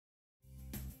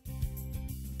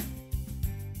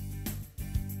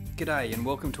G'day and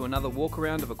welcome to another walk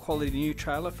around of a quality new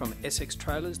trailer from SX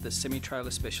Trailers, the semi-trailer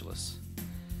specialists.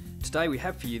 Today we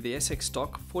have for you the SX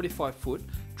stock 45 foot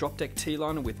drop deck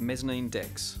T-liner with mezzanine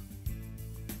decks.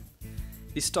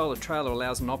 This style of trailer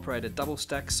allows an operator double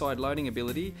stack side loading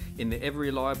ability in the ever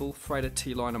reliable freighter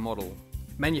T-liner model.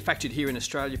 Manufactured here in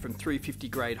Australia from 350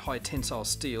 grade high tensile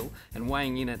steel and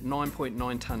weighing in at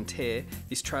 9.9 tonne tear,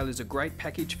 this trailer is a great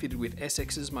package fitted with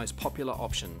SX's most popular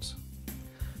options.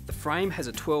 The frame has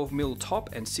a 12mm top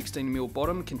and 16mm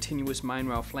bottom continuous main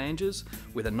rail flanges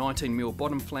with a 19mm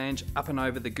bottom flange up and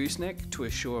over the gooseneck to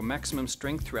assure maximum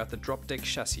strength throughout the drop deck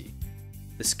chassis.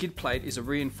 The skid plate is a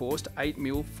reinforced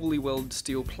 8mm fully welded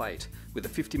steel plate with a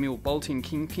 50mm bolt-in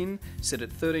kingpin set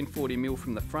at 1340mm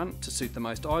from the front to suit the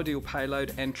most ideal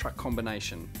payload and truck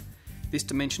combination. This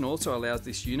dimension also allows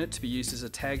this unit to be used as a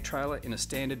tag trailer in a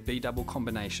standard B-double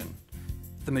combination.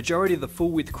 The majority of the full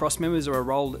width cross members are a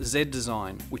rolled Z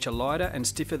design, which are lighter and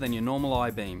stiffer than your normal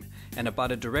I-beam, and are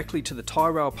butted directly to the tie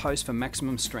rail post for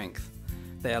maximum strength.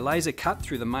 They are laser cut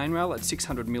through the main rail at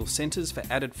 600mm centres for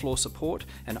added floor support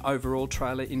and overall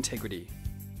trailer integrity.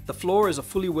 The floor is a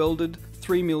fully welded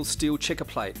 3mm steel checker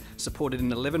plate supported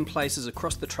in 11 places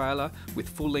across the trailer with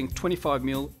full length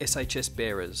 25mm SHS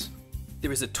bearers.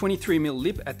 There is a 23mm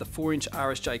lip at the 4-inch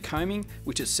RSJ coaming,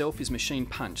 which itself is machine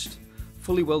punched.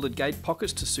 Fully welded gate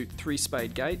pockets to suit 3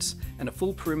 spade gates, and a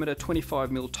full perimeter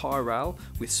 25mm tie rail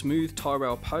with smooth tie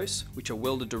rail posts which are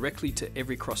welded directly to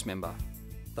every cross member.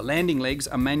 The landing legs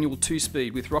are manual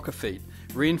 2-speed with rocker feet,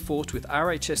 reinforced with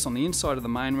RHS on the inside of the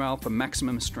main rail for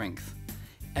maximum strength.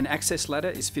 An access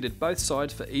ladder is fitted both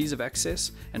sides for ease of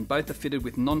access, and both are fitted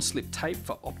with non-slip tape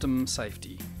for optimum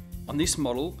safety. On this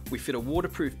model, we fit a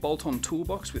waterproof bolt-on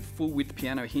toolbox with full-width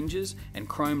piano hinges and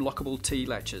chrome lockable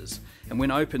T-latches, and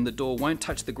when opened the door won't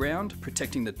touch the ground,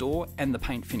 protecting the door and the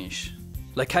paint finish.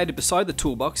 Located beside the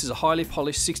toolbox is a highly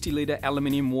polished 60-litre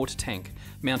aluminium water tank,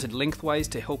 mounted lengthways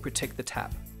to help protect the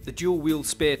tap. The dual-wheel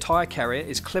spare tyre carrier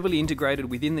is cleverly integrated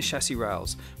within the chassis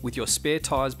rails, with your spare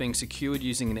tyres being secured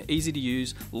using an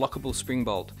easy-to-use lockable spring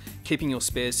bolt, keeping your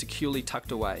spares securely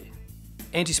tucked away.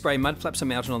 Anti-spray mud flaps are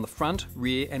mounted on the front,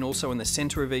 rear and also in the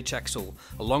centre of each axle,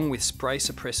 along with spray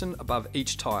suppressant above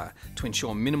each tyre to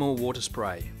ensure minimal water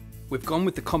spray. We've gone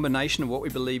with the combination of what we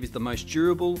believe is the most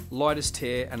durable, lightest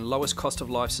tear and lowest cost of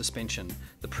life suspension,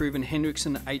 the proven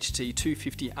Hendrickson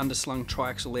HT250 underslung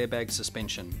triaxle airbag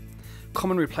suspension.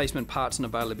 Common replacement parts and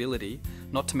availability,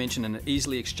 not to mention an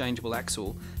easily exchangeable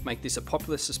axle, make this a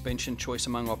popular suspension choice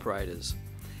among operators.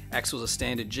 Axles are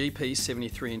standard GP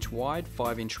 73-inch wide,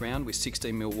 5-inch round with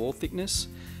 16mm wall thickness,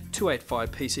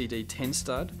 285 PCD 10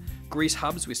 stud, grease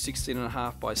hubs with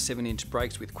 16.5 by 7-inch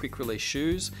brakes with quick release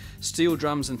shoes, steel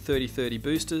drums and 30/30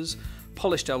 boosters,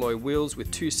 polished alloy wheels with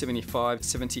 275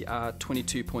 70R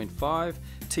 22.5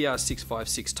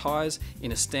 TR656 tyres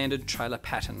in a standard trailer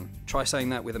pattern. Try saying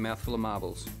that with a mouthful of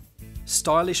marbles.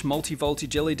 Stylish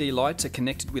multi-voltage LED lights are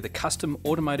connected with a custom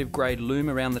automotive grade loom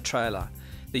around the trailer.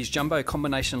 These jumbo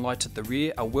combination lights at the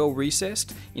rear are well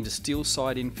recessed into steel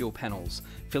side infill panels,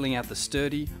 filling out the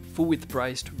sturdy, full-width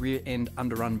braced rear end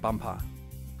underrun bumper.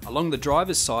 Along the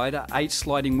driver's side are 8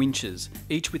 sliding winches,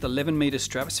 each with 11-metre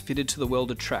straps fitted to the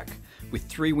welded track, with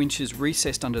 3 winches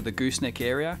recessed under the gooseneck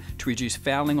area to reduce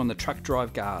fouling on the truck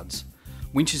drive guards.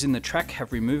 Winches in the track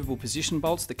have removable position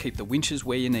bolts that keep the winches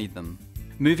where you need them.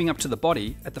 Moving up to the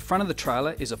body, at the front of the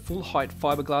trailer is a full-height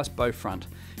fiberglass bow front,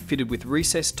 fitted with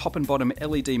recessed top and bottom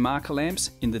LED marker lamps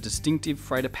in the distinctive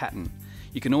freighter pattern.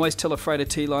 You can always tell a freighter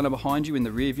T-liner behind you in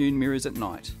the rear view mirrors at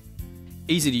night.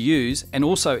 Easy to use and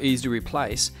also easy to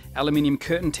replace, aluminium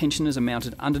curtain tensioners are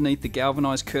mounted underneath the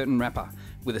galvanised curtain wrapper,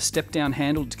 with a step-down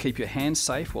handle to keep your hands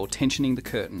safe while tensioning the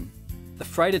curtain. The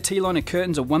freighter T-liner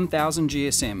curtains are 1000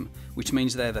 GSM, which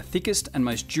means they are the thickest and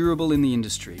most durable in the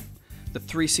industry. The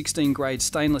 316 grade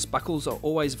stainless buckles are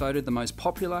always voted the most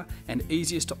popular and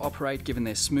easiest to operate given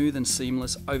their smooth and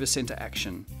seamless over-centre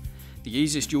action. The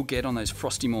easiest you'll get on those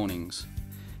frosty mornings.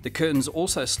 The curtains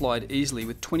also slide easily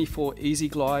with 24 Easy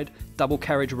Glide double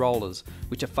carriage rollers,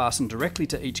 which are fastened directly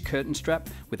to each curtain strap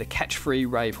with a catch-free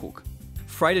rave hook.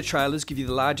 Freighter trailers give you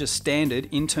the largest standard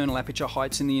internal aperture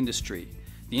heights in the industry.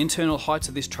 The internal heights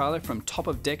of this trailer from top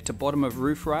of deck to bottom of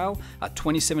roof rail are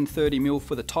 2730mm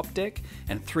for the top deck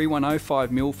and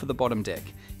 3105mm for the bottom deck,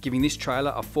 giving this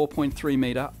trailer a 4.3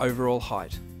 metre overall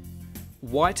height.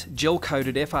 White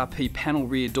gel-coated FRP panel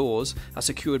rear doors are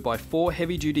secured by 4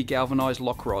 heavy-duty galvanised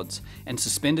lock rods and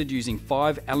suspended using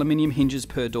 5 aluminium hinges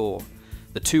per door.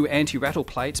 The 2 anti-rattle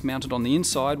plates mounted on the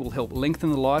inside will help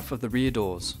lengthen the life of the rear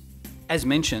doors. As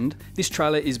mentioned, this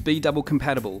trailer is B-double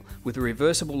compatible, with a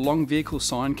reversible long vehicle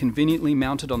sign conveniently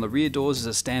mounted on the rear doors as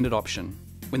a standard option.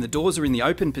 When the doors are in the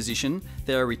open position,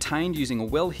 they are retained using a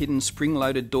well-hidden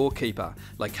spring-loaded door keeper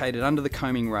located under the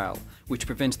coaming rail, which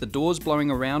prevents the doors blowing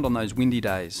around on those windy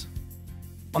days.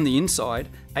 On the inside,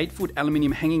 8-foot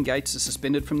aluminium hanging gates are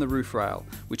suspended from the roof rail,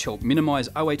 which help minimise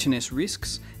OH&S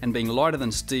risks, and being lighter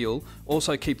than steel,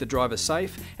 also keep the driver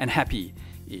safe and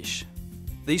happy-ish.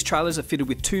 These trailers are fitted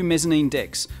with 2 mezzanine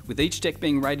decks, with each deck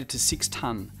being rated to 6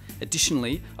 tonne.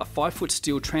 Additionally, a 5-foot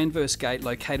steel transverse gate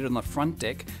located on the front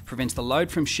deck prevents the load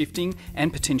from shifting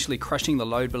and potentially crushing the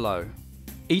load below.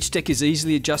 Each deck is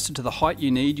easily adjusted to the height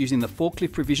you need using the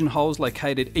forklift provision holes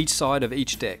located each side of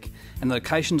each deck, and the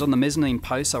locations on the mezzanine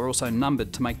posts are also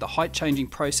numbered to make the height changing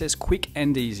process quick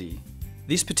and easy.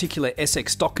 This particular SX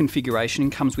stock configuration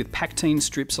comes with Pactine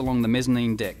strips along the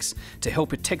mezzanine decks to help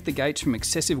protect the gates from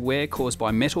excessive wear caused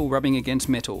by metal rubbing against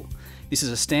metal. This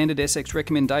is a standard SX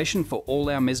recommendation for all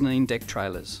our mezzanine deck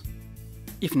trailers.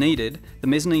 If needed, the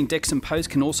mezzanine decks and posts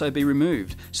can also be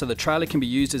removed, so the trailer can be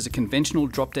used as a conventional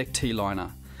drop deck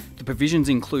T-liner. The provisions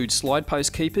include slide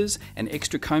post keepers and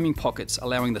extra coaming pockets,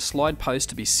 allowing the slide post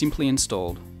to be simply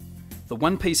installed. The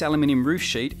one-piece aluminium roof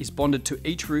sheet is bonded to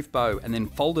each roof bow and then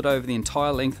folded over the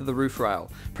entire length of the roof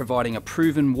rail, providing a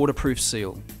proven waterproof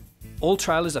seal. All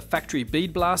trailers are factory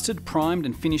bead blasted, primed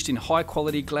and finished in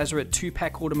high-quality Glazerite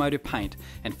 2-pack automotive paint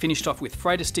and finished off with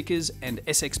freighter stickers and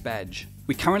SX badge.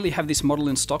 We currently have this model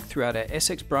in stock throughout our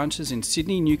SX branches in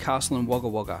Sydney, Newcastle and Wagga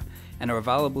Wagga, and are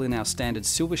available in our standard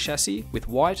silver chassis with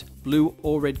white, blue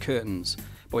or red curtains,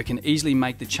 but we can easily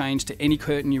make the change to any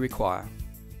curtain you require.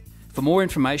 For more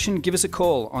information, give us a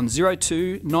call on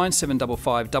 02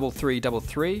 9755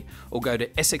 3333 or go to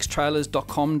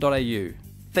sxtrailers.com.au.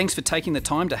 Thanks for taking the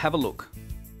time to have a look.